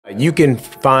You can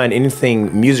find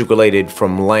anything music-related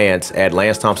from Lance at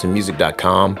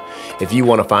lancethompsonmusic.com. If you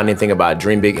want to find anything about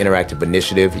Dream Big Interactive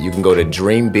Initiative, you can go to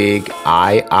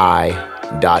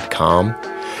dreambigii.com.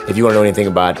 If you want to know anything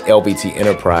about LBT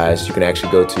Enterprise, you can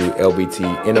actually go to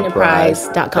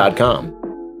lbtenterprise.com.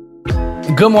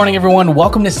 Good morning, everyone.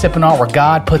 Welcome to Sip&Awe, where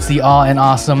God puts the awe in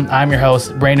awesome. I'm your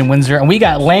host, Brandon Windsor, and we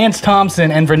got Lance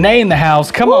Thompson and Vernae in the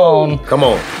house. Come on. Come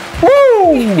on.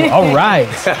 Woo! All right.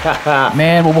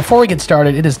 Man, well, before we get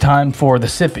started, it is time for the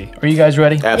Sippy. Are you guys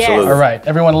ready? Absolutely. All right.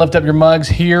 Everyone lift up your mugs.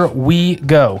 Here we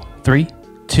go. 3,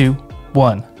 2,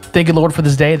 1. Thank you, Lord, for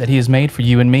this day that he has made for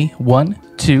you and me. 1,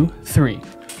 2, 3.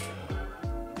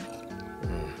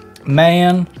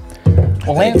 Man.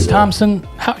 Well, Lance Thompson,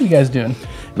 how are you guys doing?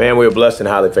 Man, we're blessed and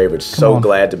highly favored. So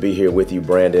glad to be here with you,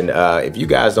 Brandon. If you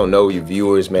guys don't know, you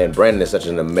viewers, man, Brandon is such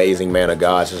an amazing man of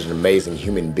God, such an amazing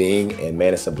human being, and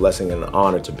man, it's a blessing and an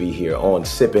honor to be here on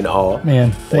Sip&Awe.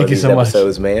 Man, thank you so much.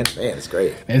 Episodes, man, it's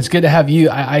great. And it's good to have you.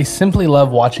 I simply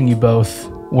love watching you both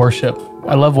worship.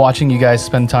 I love watching you guys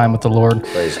spend time with the Lord.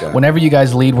 Praise God. Whenever you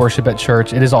guys lead worship at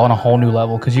church, it is on a whole new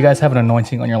level because you guys have an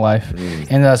anointing on your life.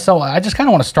 And so I just kind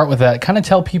of want to start with that. Kind of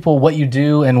tell people what you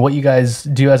do and what you guys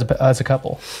do as a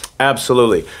couple.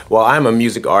 Absolutely. Well, I'm a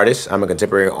music artist. I'm a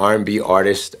contemporary R&B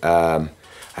artist. I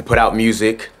put out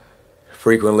music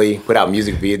frequently, put out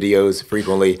music videos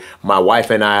frequently. My wife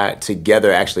and I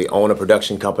together actually own a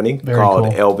production company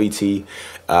called LBTE.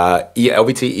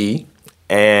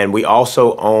 And we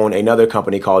also own another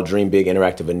company called Dream Big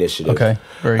Interactive Initiative. Okay,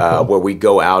 very cool. Where we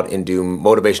go out and do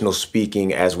motivational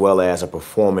speaking as well as a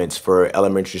performance for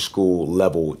elementary school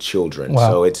level children. Wow.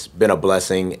 So it's been a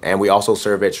blessing. And we also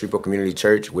serve at Shreveport Community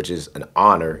Church, which is an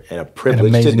honor and a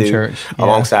privilege to do church. Yeah.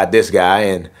 Alongside this guy.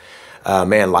 And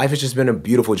man, life has just been a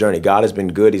beautiful journey. God has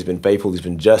been good. He's been faithful. He's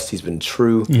been just. He's been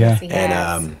true. Yeah.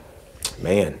 And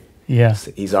man,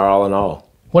 he's our all in all.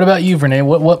 What about you, Vernae?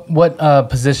 What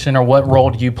position or what role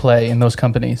do you play in those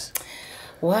companies?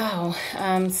 Wow.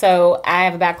 So I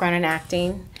have a background in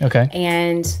acting. Okay.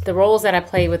 And the roles that I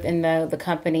play within the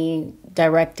company,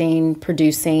 directing,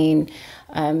 producing,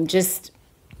 just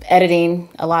editing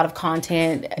a lot of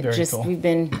content. Very cool. We've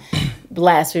been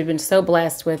blessed. We've been so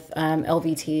blessed with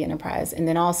LVT Enterprise. And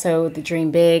then also the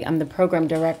Dream Big. I'm the program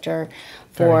director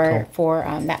for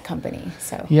that company.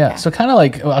 So So kind of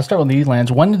like, I'll start with you,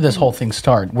 Lance. When did this whole thing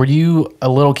start? Were you a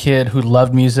little kid who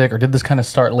loved music, or did this kind of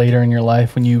start later in your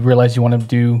life when you realized you wanted to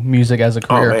do music as a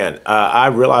career? Oh man, I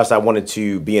realized I wanted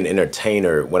to be an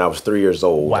entertainer when I was 3 years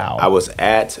old. Wow. I was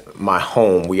at my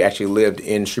home. We actually lived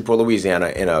in Shreveport, Louisiana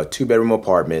in a 2-bedroom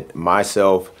apartment,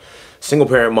 myself, single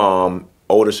parent mom,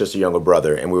 older sister, younger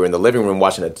brother, and we were in the living room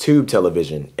watching a tube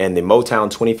television, and the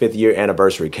Motown 25th year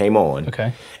anniversary came on.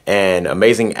 Okay. And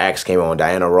amazing acts came on.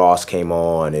 Diana Ross came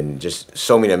on, and just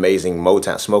so many amazing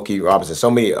Motown, Smokey Robinson,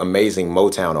 so many amazing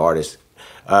Motown artists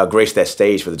graced that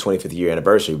stage for the 25th year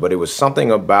anniversary. But it was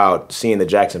something about seeing the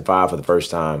Jackson 5 for the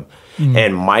first time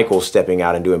and Michael stepping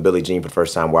out and doing Billie Jean for the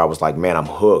first time, where I was like, man, I'm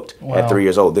hooked. At 3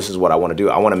 years old. This is what I want to do.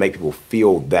 I want to make people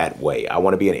feel that way. I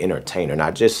want to be an entertainer,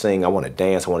 not just sing. I want to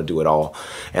dance. I want to do it all.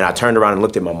 And I turned around and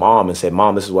looked at my mom and said,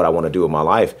 Mom, this is what I want to do with my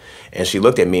life. And she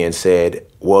looked at me and said,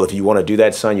 well, if you want to do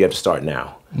that, son, you have to start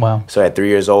now. Wow. So at 3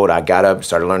 years old, I got up,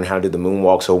 started learning how to do the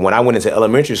moonwalk. So when I went into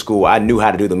elementary school, I knew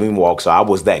how to do the moonwalk. So I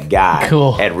was that guy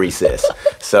at recess.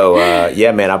 So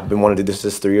man, I've been wanting to do this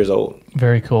since 3 years old.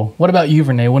 Very cool. What about you,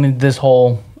 Vernae? When did this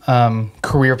whole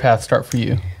career path start for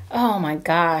you? Oh my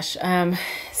gosh.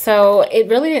 So it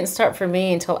really didn't start for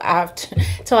me until I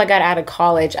got out of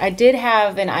college. I did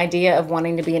have an idea of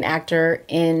wanting to be an actor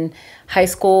in high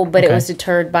school, but it was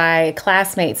deterred by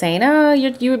classmates saying, oh,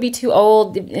 you would be too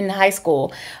old in high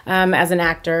school as an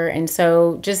actor. And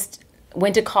so just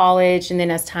went to college. And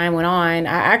then as time went on,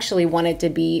 I actually wanted to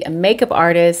be a makeup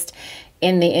artist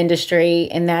in the industry,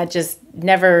 and that just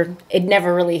never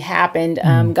really happened.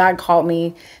 God called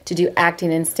me to do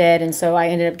acting instead, and so I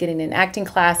ended up getting in acting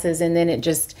classes, and then it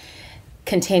just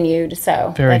continued.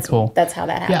 So very cool. That's how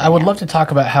that happened. Yeah, I would love to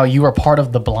talk about how you were part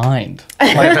of the blind.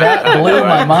 Like that blew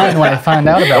my mind when I found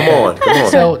out about it. Come on.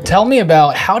 So tell me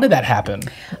about, how did that happen?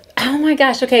 Oh my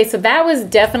gosh. Okay, so that was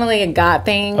definitely a God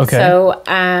thing. Okay. So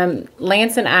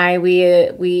Lance and I,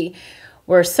 we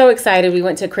were so excited. We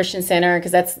went to a Christian center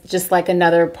because that's just like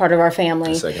another part of our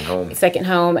family. Second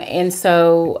home. And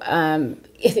so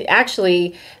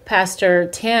actually, Pastor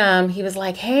Tim, he was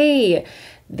like, hey,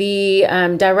 the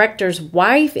director's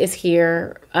wife is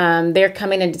here. They're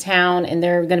coming into town and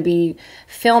they're going to be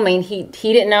filming. He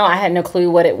didn't know. I had no clue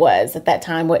what it was at that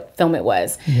time, what film it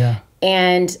was. Yeah.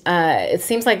 And it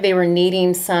seems like they were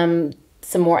needing some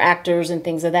more actors and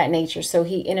things of that nature. So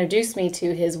he introduced me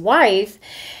to his wife.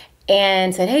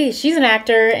 and said, hey, she's an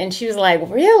actor. And she was like,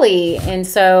 really? And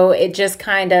so it just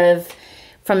kind of,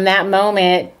 from that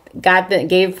moment,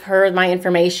 gave her my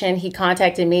information. He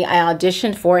contacted me. I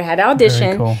auditioned for it, had to audition.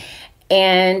 Very cool.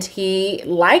 And he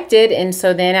liked it. And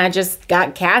so then I just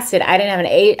got casted. I didn't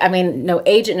have no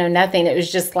agent, no nothing. It was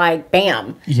just like,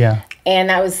 bam. Yeah. And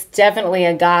that was definitely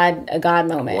a God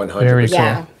moment. 100%. Very cool.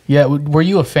 Yeah. Yeah. Were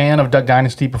you a fan of Duck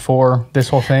Dynasty before this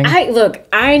whole thing?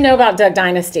 I know about Duck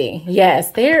Dynasty.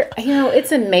 Yes.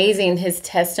 It's amazing, his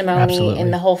testimony. Absolutely.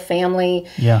 And the whole family.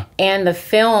 Yeah. And the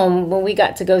film, when we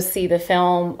got to go see the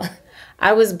film,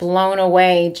 I was blown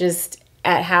away just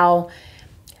at how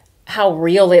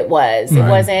real it was. It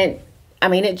wasn't,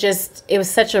 it was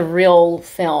such a real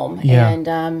film. Yeah.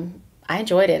 And I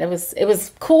enjoyed it. It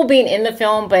was cool being in the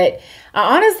film, but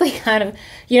I honestly kind of,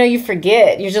 you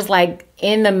forget. You're just like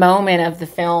in the moment of the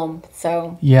film.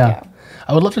 So, yeah.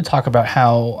 I would love to talk about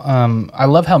how I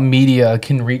love how media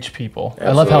can reach people. Absolutely.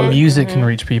 I love how music can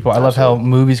reach people. I love how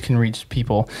movies can reach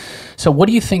people. So what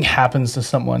do you think happens to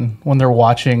someone when they're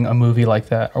watching a movie like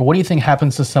that? Or what do you think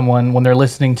happens to someone when they're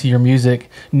listening to your music,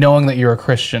 knowing that you're a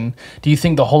Christian? Do you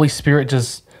think the Holy Spirit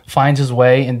just finds his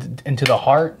way into the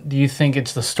heart? Do you think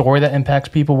it's the story that impacts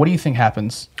people? What do you think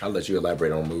happens? I'll let you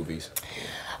elaborate on movies.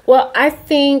 Well, I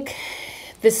think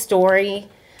the story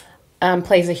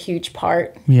plays a huge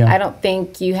part. Yeah. I don't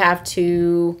think you have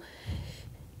to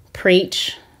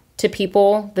preach to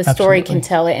people. The story can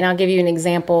tell it. And I'll give you an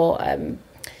example.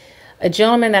 A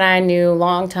gentleman that I knew a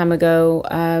long time ago,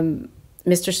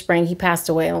 Mr. Spring, he passed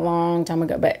away a long time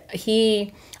ago. But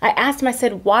I asked him, I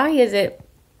said, why is it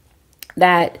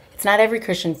that it's not every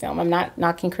Christian film? I'm not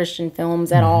knocking Christian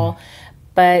films at all.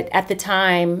 But at the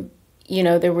time,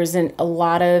 there wasn't a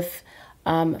lot of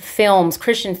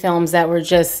Christian films that were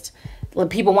just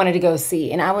people wanted to go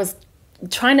see. And I was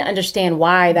trying to understand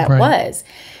why that was.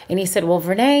 And he said, well,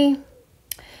 Vernae,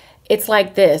 it's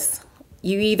like this.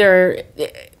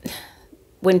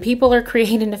 When people are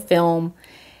creating a film,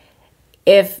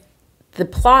 if the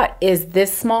plot is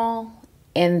this small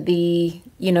and the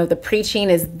preaching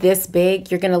is this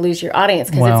big, you're going to lose your audience,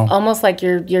 because it's almost like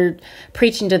you're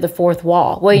preaching to the fourth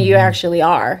wall. Well, you actually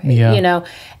are,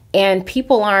 and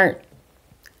people aren't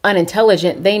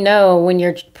unintelligent. They know when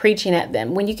you're preaching at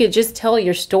them, when you could just tell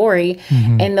your story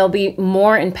and they'll be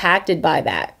more impacted by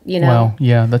that, Wow.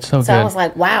 Yeah, that's so good. So I was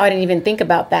like, wow, I didn't even think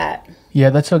about that.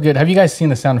 Yeah, that's so good. Have you guys seen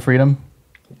The Sound of Freedom?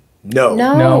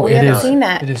 No, we haven't seen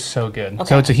that. It is so good. Okay.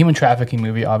 So it's a human trafficking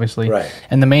movie, obviously. Right.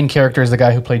 And the main character is the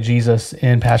guy who played Jesus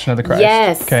in Passion of the Christ.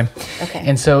 Yes. Okay.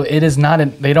 And so it is not,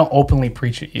 they don't openly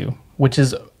preach at you, which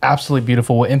is absolutely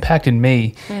beautiful. What impacted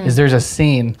me is there's a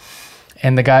scene,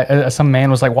 and the guy, some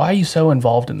man was like, why are you so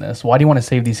involved in this? Why do you want to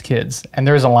save these kids? And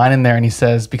there's a line in there, and he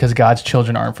says, because God's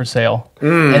children aren't for sale.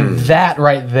 And that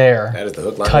right there That is the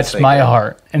hook, line, touched my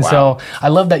heart. And so I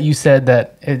love that you said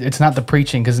that it's not the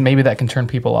preaching, because maybe that can turn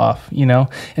people off,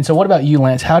 And so what about you,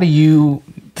 Lance? How do you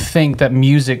think that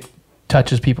music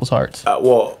touches people's hearts?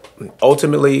 Well,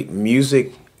 ultimately,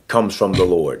 music comes from the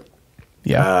Lord.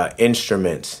 Yeah.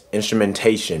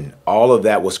 Instrumentation, all of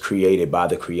that was created by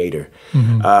the Creator.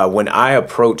 When I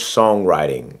approach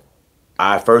songwriting,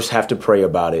 I first have to pray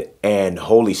about it, and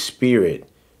Holy Spirit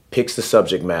picks the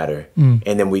subject matter, and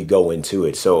then we go into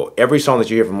it. So every song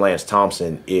that you hear from Lance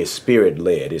Thompson is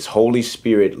Spirit-led. It's Holy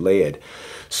Spirit-led.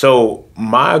 So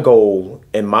my goal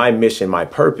and my mission, my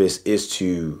purpose is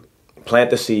to plant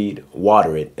the seed,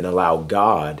 water it, and allow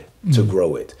God to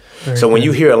grow it. So when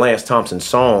you hear a Lance Thompson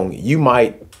song, you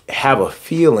might have a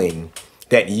feeling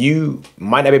that you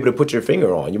might not be able to put your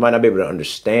finger on. You might not be able to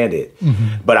understand it.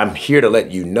 But I'm here to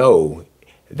let you know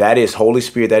that is Holy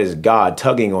Spirit, that is God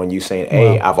tugging on you, saying,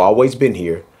 hey, I've always been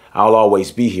here. I'll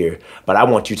always be here, but I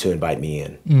want you to invite me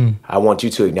in. I want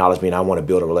you to acknowledge me, and I want to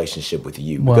build a relationship with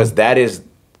you, because that is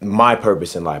my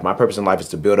purpose in life. My purpose in life is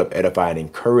to build up, edify, and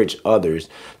encourage others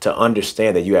to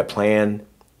understand that you have plan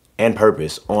and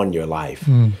purpose on your life.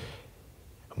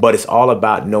 But it's all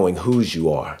about knowing whose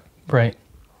you are. Right.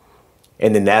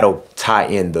 And then that'll tie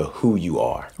in the who you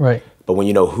are. Right. But when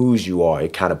you know whose you are,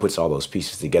 it kind of puts all those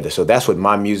pieces together. So that's what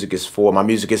my music is for. My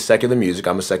music is secular music.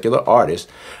 I'm a secular artist.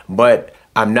 But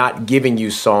I'm not giving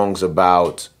you songs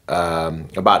about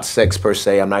sex per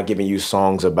se. I'm not giving you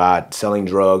songs about selling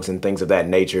drugs and things of that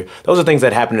nature. Those are things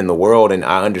that happen in the world, and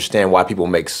I understand why people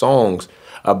make songs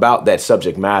about that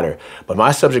subject matter. But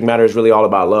my subject matter is really all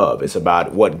about love. It's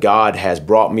about what God has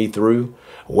brought me through,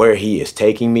 where he is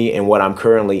taking me, and what I'm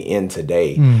currently in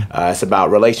today. It's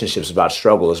about relationships, it's about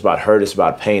struggle, it's about hurt, it's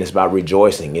about pain, it's about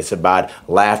rejoicing, it's about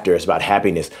laughter, it's about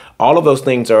happiness. All of those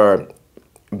things are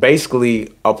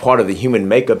basically a part of the human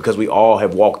makeup because we all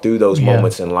have walked through those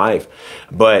moments in life.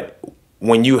 But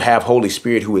when you have Holy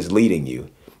Spirit who is leading you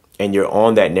and you're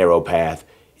on that narrow path,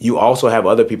 you also have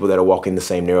other people that are walking the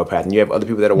same narrow path, and you have other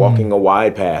people that are walking a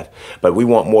wide path. But we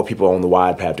want more people on the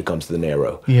wide path to come to the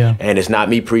narrow. Yeah. And it's not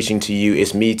me preaching to you.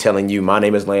 It's me telling you, my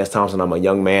name is Lance Thompson. I'm a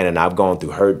young man, and I've gone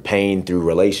through hurt, pain, through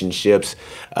relationships.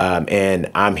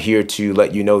 And I'm here to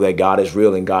let you know that God is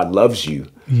real and God loves you.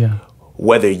 Yeah.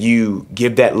 Whether you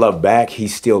give that love back, he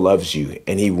still loves you,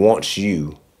 and he wants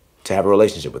you to have a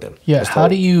relationship with him. Yeah. How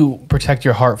do you protect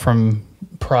your heart from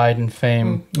pride and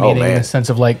fame, meaning in the sense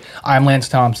of like, I'm Lance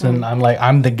Thompson,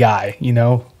 I'm the guy, you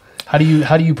know? How do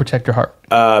you protect your heart?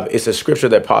 It's a scripture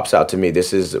that pops out to me.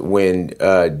 This is when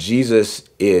Jesus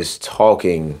is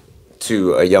talking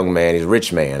to a young man. He's a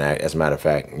rich man, as a matter of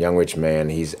fact, young rich man.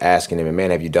 He's asking him, man,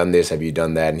 have you done this? Have you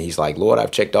done that? And he's like, Lord,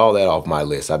 I've checked all that off my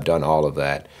list. I've done all of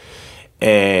that.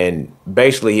 And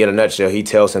basically, in a nutshell, he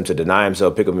tells him to deny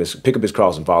himself, pick up his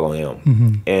cross and follow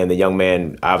him. And the young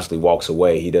man obviously walks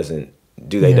away. He doesn't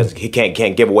do that. He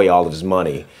can't give away all of his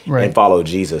money and follow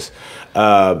Jesus.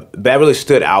 That really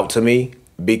stood out to me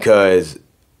because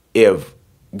if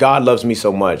God loves me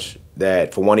so much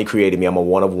that, for one, he created me, I'm a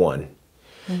one of one.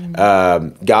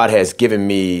 God has given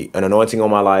me an anointing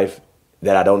on my life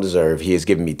that I don't deserve. He has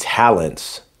given me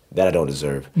talents that I don't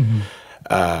deserve.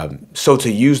 So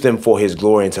to use them for his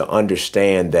glory and to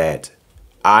understand that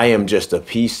I am just a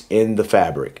piece in the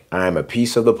fabric, I am a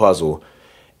piece of the puzzle,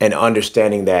 and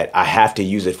understanding that I have to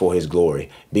use it for his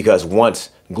glory. Because once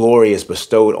glory is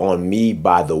bestowed on me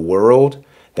by the world,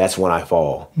 that's when I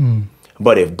fall.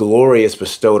 But if glory is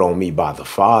bestowed on me by the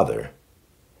Father,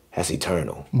 that's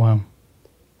eternal. Wow.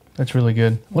 That's really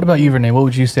good. What about you, Vernae? What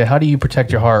would you say? How do you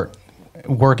protect your heart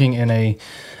working in a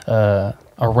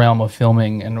realm of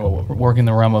filming and working in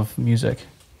the realm of music?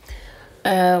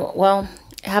 Well,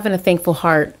 having a thankful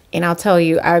heart. And I'll tell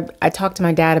you, I talked to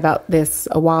my dad about this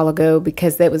a while ago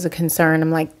because that was a concern. I'm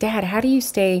like, Dad, how do you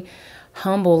stay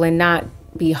humble and not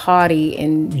be haughty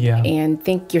and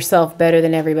think yourself better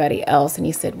than everybody else? And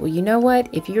he said, well, you know what?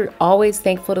 If you're always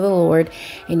thankful to the Lord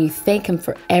and you thank him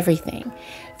for everything,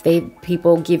 if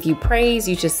people give you praise,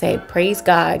 you just say, praise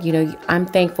God. You know, I'm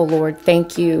thankful, Lord.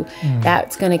 Thank you.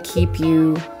 That's going to keep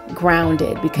you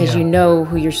grounded because you know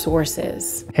who your source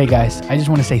is. Hey guys, I just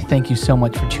want to say thank you so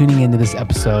much for tuning into this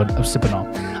episode of Sip&Awe.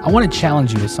 I want to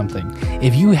challenge you with something.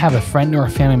 If you have a friend or a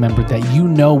family member that you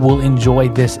know will enjoy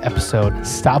this episode,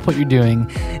 stop what you're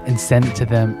doing and send it to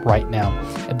them right now.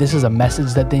 If this is a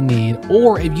message that they need,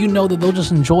 or if you know that they'll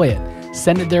just enjoy it,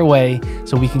 send it their way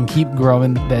so we can keep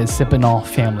growing the Sip&Awe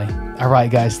family. All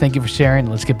right, guys, thank you for sharing.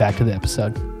 Let's get back to the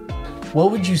episode.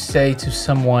 What would you say to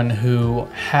someone who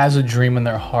has a dream in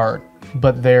their heart,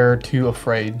 but they're too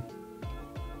afraid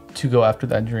to go after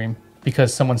that dream?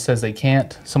 Because someone says they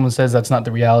can't, someone says that's not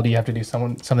the reality, you have to do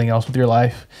something else with your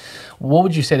life. What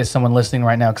would you say to someone listening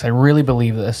right now? Because I really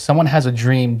believe this. Someone has a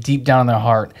dream deep down in their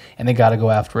heart, and they got to go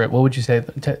after it. What would you say?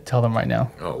 Tell them right now.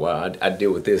 Oh, wow. I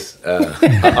deal with this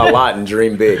a lot and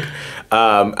dream big.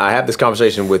 I have this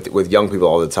conversation with young people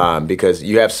all the time because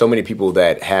you have so many people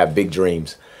that have big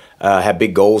dreams, have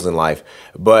big goals in life,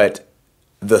 but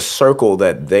the circle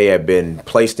that they have been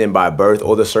placed in by birth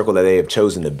or the circle that they have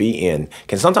chosen to be in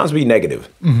can sometimes be negative.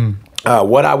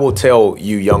 What I will tell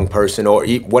you, young person, or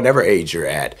whatever age you're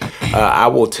at, I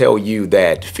will tell you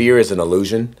that fear is an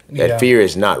illusion, that fear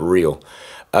is not real.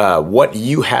 What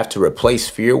you have to replace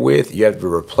fear with, you have to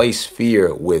replace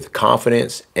fear with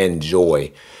confidence and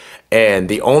joy. And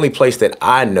the only place that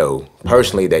I know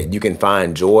personally that you can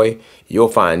find joy, you'll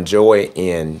find joy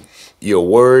in your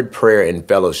word, prayer, and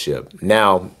fellowship.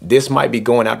 Now, this might be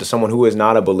going out to someone who is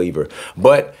not a believer,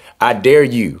 but I dare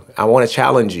you, I want to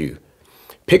challenge you.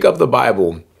 Pick up the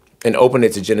Bible and open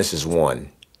it to Genesis 1.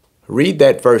 Read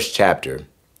that first chapter.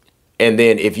 And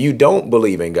then if you don't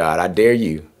believe in God, I dare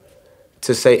you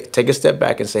to take a step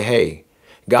back and say, hey,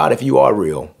 God, if you are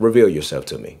real, reveal yourself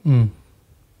to me.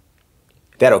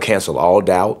 That'll cancel all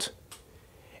doubt.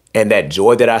 And that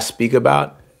joy that I speak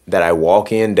about, that I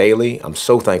walk in daily, I'm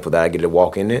so thankful that I get to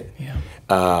walk in it.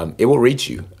 It will reach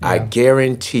you. I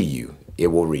guarantee you it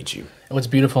will reach you. What's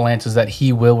beautiful, Lance, is that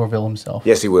he will reveal himself.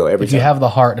 Yes, he will. Every time. If you have the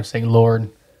heart of saying, Lord,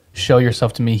 show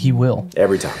yourself to me, he will.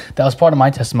 Every time. That was part of my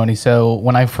testimony. So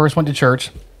when I first went to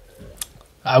church,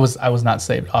 I was not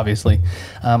saved, obviously.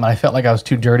 I felt like I was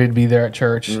too dirty to be there at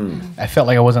church. I felt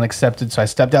like I wasn't accepted, so I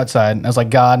stepped outside and I was like,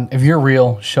 God, if you're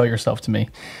real, show yourself to me.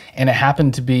 And it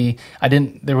happened to be,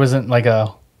 there wasn't like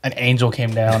a an angel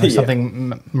came down or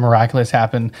something miraculous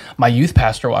happened. My youth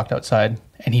pastor walked outside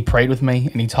and he prayed with me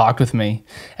and he talked with me.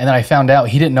 And then I found out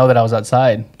he didn't know that I was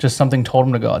outside. Just something told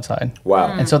him to go outside.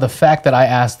 Wow. And so the fact that I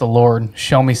asked the Lord,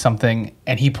 show me something,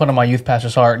 and he put on my youth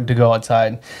pastor's heart to go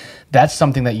outside, that's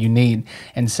something that you need.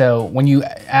 And so when you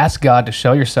ask God to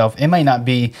show yourself, it might not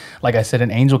be, like I said, an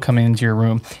angel coming into your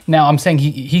room. Now, I'm saying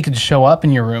he could show up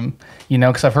in your room, you know,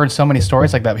 because I've heard so many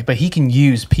stories like that, but he can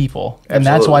use people. Absolutely. And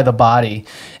that's why the body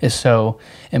is so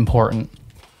important.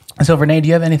 And so, Vernae, do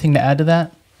you have anything to add to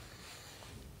that?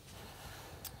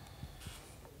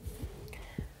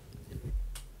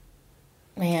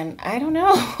 Man, I don't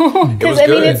know. Because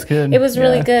it was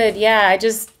really good. Yeah, I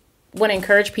just want to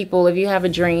encourage people, if you have a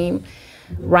dream,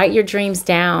 write your dreams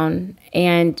down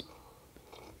and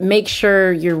make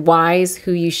sure you're wise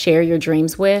who you share your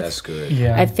dreams with. That's good.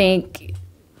 Yeah. I think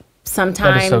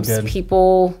sometimes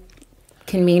people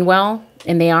can mean well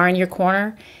and they are in your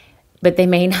corner, but they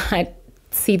may not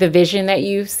see the vision that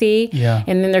you see. Yeah.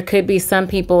 And then there could be some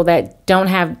people that don't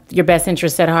have your best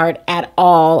interests at heart at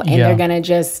all, and they're going to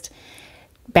just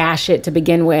bash it to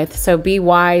begin with. So be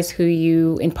wise who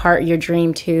you impart your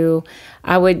dream to.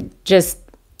 I would just,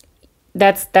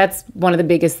 that's one of the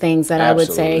biggest things that I would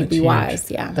say, be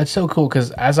wise. Yeah. That's so cool,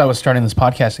 because as I was starting this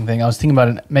podcasting thing, I was thinking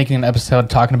about making an episode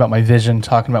talking about my vision,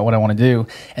 talking about what I want to do.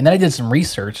 And then I did some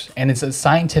research, and it's a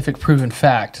scientific proven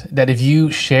fact that if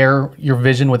you share your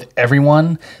vision with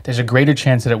everyone, there's a greater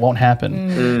chance that it won't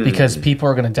happen because people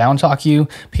are going to down talk you.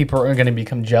 People are going to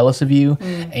become jealous of you,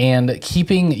 and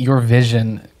keeping your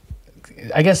vision,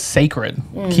 I guess, sacred,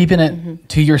 keeping it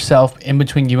to yourself in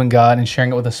between you and God and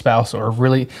sharing it with a spouse or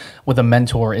really with a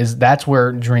mentor, that's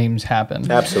where dreams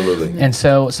happen. Absolutely. And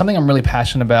so something I'm really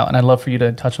passionate about, and I'd love for you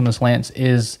to touch on this, Lance,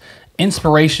 is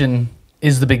inspiration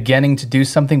is the beginning to do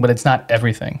something, but it's not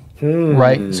everything,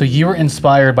 right? So you were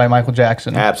inspired by Michael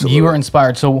Jackson. Absolutely. You were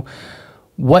inspired. So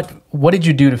what did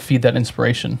you do to feed that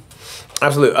inspiration?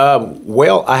 Absolutely.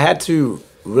 Well, I had to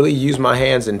really use my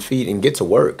hands and feet and get to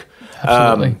work.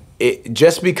 Absolutely.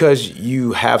 Just because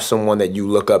you have someone that you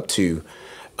look up to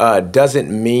doesn't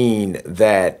mean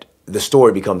that the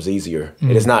story becomes easier.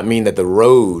 It does not mean that the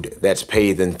road that's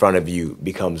paved in front of you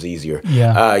becomes easier.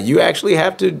 Yeah. You actually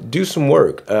have to do some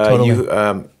work.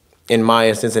 Totally. In my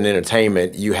instance, in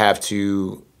entertainment, you have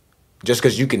to, just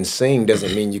because you can sing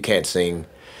doesn't mean you can't sing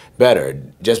better.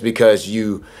 Just because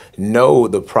you know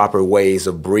the proper ways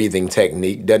of breathing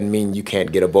technique doesn't mean you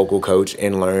can't get a vocal coach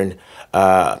and learn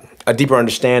a deeper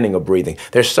understanding of breathing.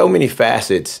 There's so many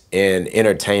facets in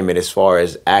entertainment as far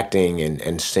as acting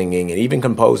and singing and even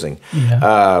composing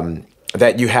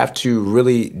that you have to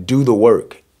really do the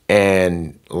work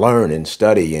and learn and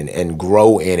study and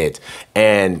grow in it.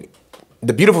 And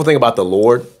the beautiful thing about the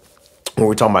Lord, when we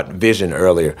were talking about vision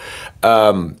earlier,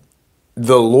 the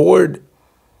Lord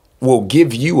will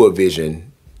give you a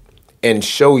vision and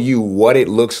show you what it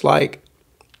looks like,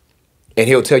 and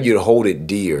he'll tell you to hold it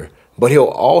dear. But he'll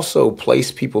also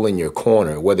place people in your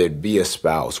corner, whether it be a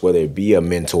spouse, whether it be a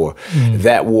mentor,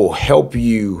 that will help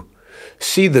you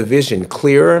see the vision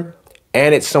clearer.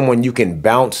 And it's someone you can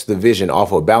bounce the vision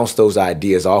off of, bounce those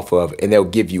ideas off of, and they'll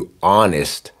give you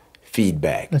honest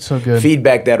feedback. That's so good.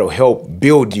 Feedback that'll help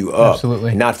build you up.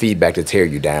 Absolutely. Not feedback to tear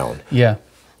you down. Yeah.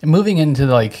 And moving into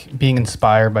like being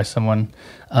inspired by someone,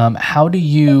 how do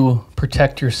you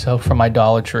protect yourself from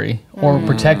idolatry or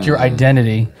protect your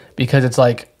identity? Because it's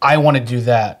like, I want to do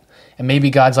that. And maybe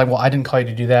God's like, well, I didn't call you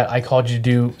to do that. I called you to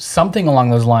do something along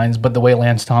those lines, but the way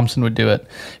Lance Thompson would do it.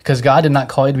 Because God did not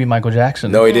call you to be Michael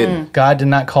Jackson. No, he didn't. God did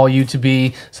not call you to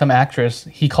be some actress.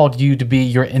 He called you to be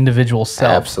your individual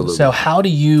self. Absolutely. So how do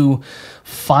you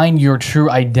find your true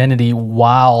identity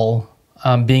while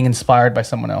being inspired by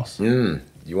someone else? You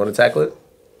want to tackle it?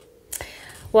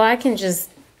 Well, I can just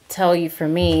tell you, for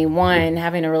me, one,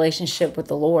 having a relationship with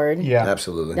the Lord. Yeah,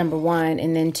 absolutely. Number one.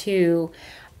 And then two,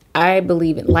 I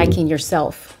believe in liking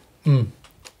yourself.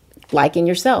 Liking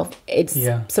yourself. It's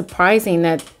surprising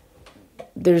that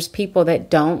there's people that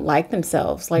don't like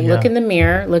themselves. Like, look in the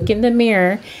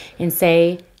mirror and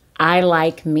say, I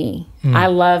like me. I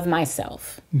love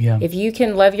myself. Yeah. If you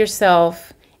can love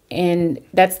yourself, and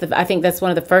I think that's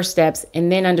one of the first steps, and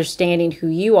then understanding who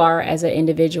you are as an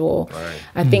individual. Right.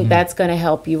 I think that's going to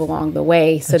help you along the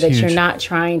way, so that you're not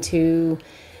trying to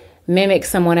mimic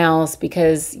someone else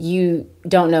because you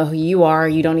don't know who you are.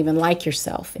 You don't even like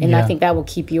yourself. And I think that will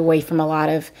keep you away from a lot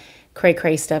of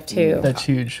cray stuff too. That's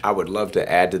huge. I would love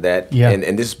to add to that. Yeah.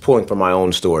 And this is pulling from my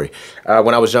own story.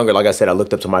 When I was younger, like I said, I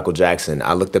looked up to Michael Jackson.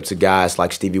 I looked up to guys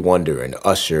like Stevie Wonder and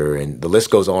Usher, and the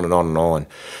list goes on and on and on.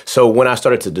 So when I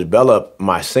started to develop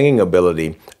my singing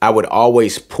ability, I would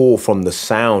always pull from the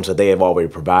sounds that they have already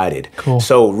provided. Cool.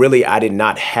 So really, I did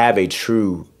not have a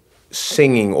true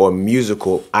singing or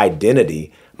musical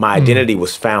identity. My identity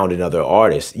was found in other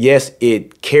artists. Yes,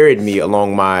 it carried me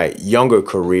along my younger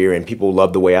career, and people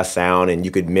loved the way I sound, and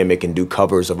you could mimic and do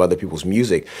covers of other people's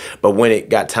music. But when it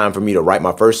got time for me to write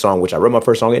my first song, which I wrote my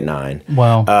first song at 9,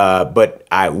 wow. But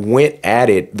I went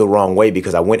at it the wrong way,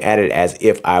 because I went at it as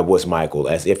if I was Michael,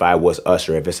 as if I was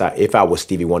Usher, if I was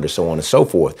Stevie Wonder, so on and so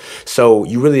forth. So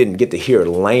you really didn't get to hear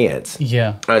Lance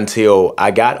until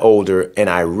I got older, and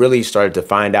I really started to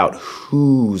find out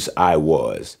whose I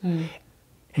was.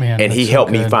 Man, and he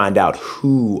helped me find out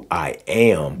who I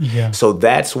am. Yeah. So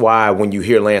that's why when you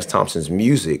hear Lance Thompson's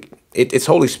music, it's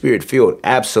Holy Spirit filled,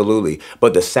 absolutely.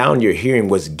 But the sound you're hearing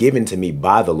was given to me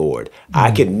by the Lord.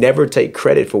 I could never take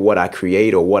credit for what I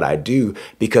create or what I do,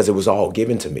 because it was all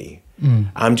given to me.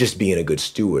 I'm just being a good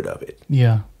steward of it.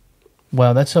 Yeah.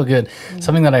 Wow, that's so good.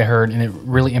 Something that I heard, and it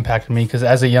really impacted me, because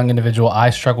as a young individual,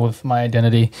 I struggled with my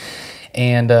identity.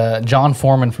 And John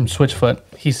Foreman from Switchfoot,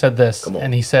 he said this,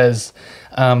 and he says,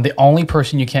 the only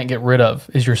person you can't get rid of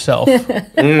is yourself.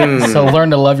 So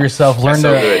learn to love yourself, learn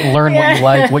what you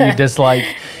like, what you dislike.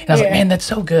 And I was like, man, that's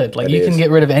so good. Like, you can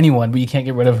get rid of anyone, but you can't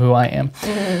get rid of who I am.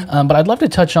 But I'd love to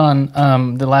touch on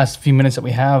the last few minutes that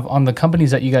we have on the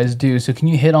companies that you guys do. So can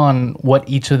you hit on what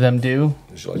each of them do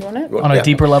on a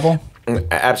deeper level?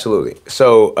 Absolutely.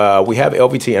 So we have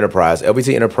LVT Enterprise.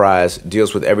 LVT Enterprise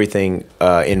deals with everything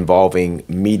involving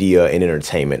media and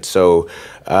entertainment. So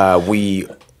we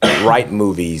write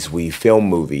movies, we film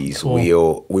movies, we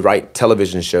write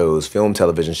television shows, film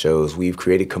television shows, we've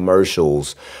created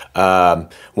commercials.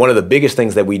 One of the biggest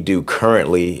things that we do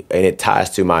currently, and it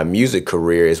ties to my music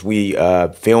career, is we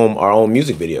film our own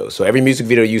music videos. So every music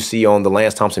video you see on the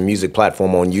Lance Thompson music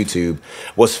platform on YouTube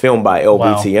was filmed by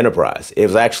LVT Enterprise. It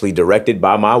was actually directed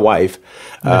by my wife,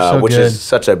 which is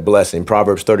such a blessing,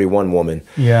 Proverbs 31 woman.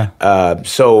 Yeah.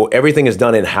 So everything is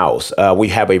done in-house. We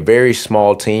have a very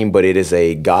small team, but it is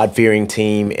a God-fearing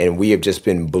team, and we have just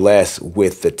been blessed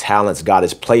with the talents God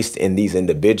has placed in these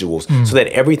individuals, so that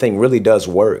everything really does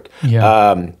work.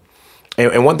 Yeah.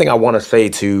 And one thing I want to say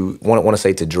to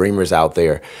dreamers out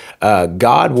there,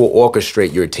 God will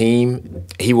orchestrate your team.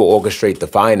 He will orchestrate the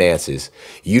finances.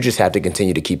 You just have to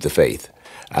continue to keep the faith.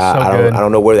 I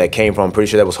don't know where that came from. I'm pretty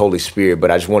sure that was Holy Spirit, but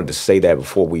I just wanted to say that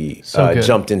before we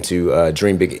jumped into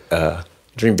Dream Big.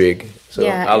 Dream Big. So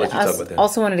I'll let you talk about that.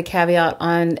 Also wanted to caveat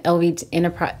on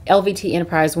LVT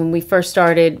Enterprise. When we first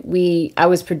started, I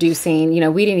was producing.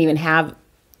 We didn't even have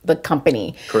the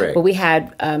company. Correct. But we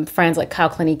had friends like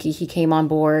Kyle Klinicki. He came on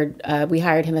board. We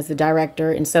hired him as the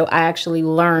director. And so I actually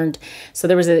learned. So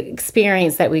there was an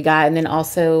experience that we got. And then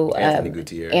also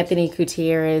Anthony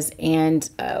Gutierrez. And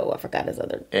I forgot his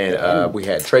other. And we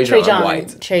had Trajan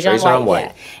White. Trajan White.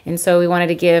 Yeah. And so we wanted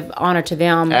to give honor to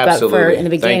them. Absolutely. In the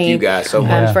beginning. Thank you guys so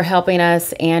much. For helping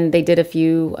us. And they did a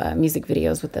few music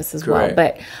videos with us as well.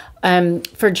 But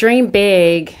for Dream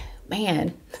Big,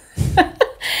 man.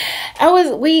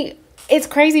 It's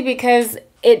crazy because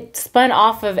it spun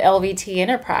off of LVT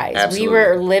Enterprise. Absolutely. We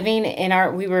were living in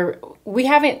we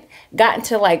haven't gotten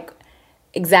to like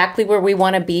exactly where we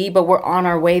want to be, but we're on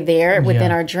our way there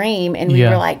within our dream. And we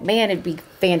were like, man, it'd be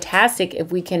fantastic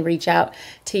if we can reach out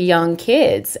to young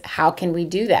kids. How can we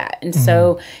do that? And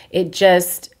so it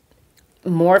just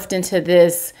morphed into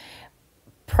this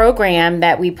program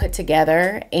that we put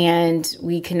together, and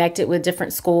we connected with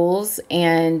different schools,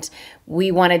 and we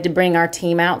wanted to bring our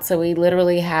team out. So we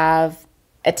literally have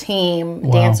a team,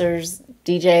 dancers,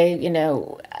 DJ,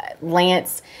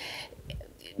 Lance,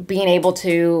 being able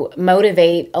to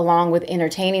motivate along with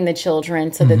entertaining the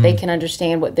children so that they can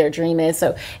understand what their dream is.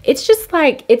 So it's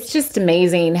just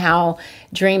amazing how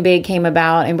Dream Big came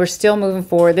about, and we're still moving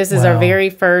forward. This is our very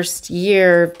first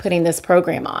year putting this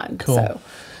program on. Cool. So,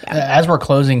 as we're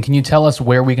closing, can you tell us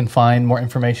where we can find more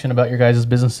information about your guys'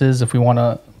 businesses if we want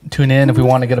to tune in, if we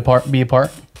want to be a part?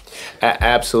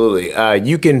 Absolutely.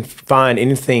 You can find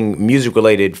anything music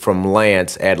related from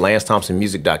Lance at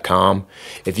lancethompsonmusic.com.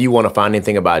 If you want to find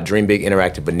anything about Dream Big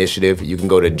Interactive Initiative, you can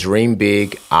go to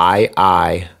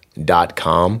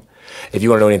dreambigii.com. If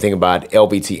you want to know anything about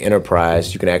LVT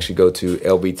Enterprise, you can actually go to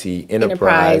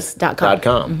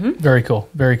lvtenterprise.com. Very cool.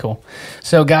 Very cool.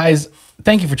 So, guys,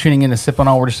 thank you for tuning in to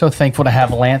Sip&Awe. We're just so thankful to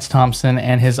have Lance Thompson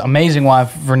and his amazing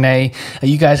wife, Vernae.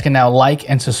 You guys can now like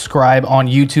and subscribe on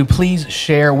YouTube. Please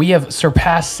share. We have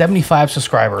surpassed 75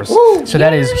 subscribers. Woo, so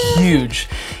that is huge.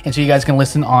 And so you guys can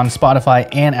listen on Spotify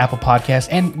and Apple Podcasts.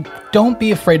 And don't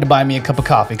be afraid to buy me a cup of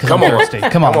coffee because I'm thirsty.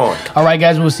 Come on. All right,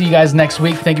 guys. We'll see you guys next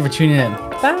week. Thank you for tuning in.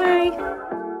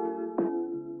 Bye.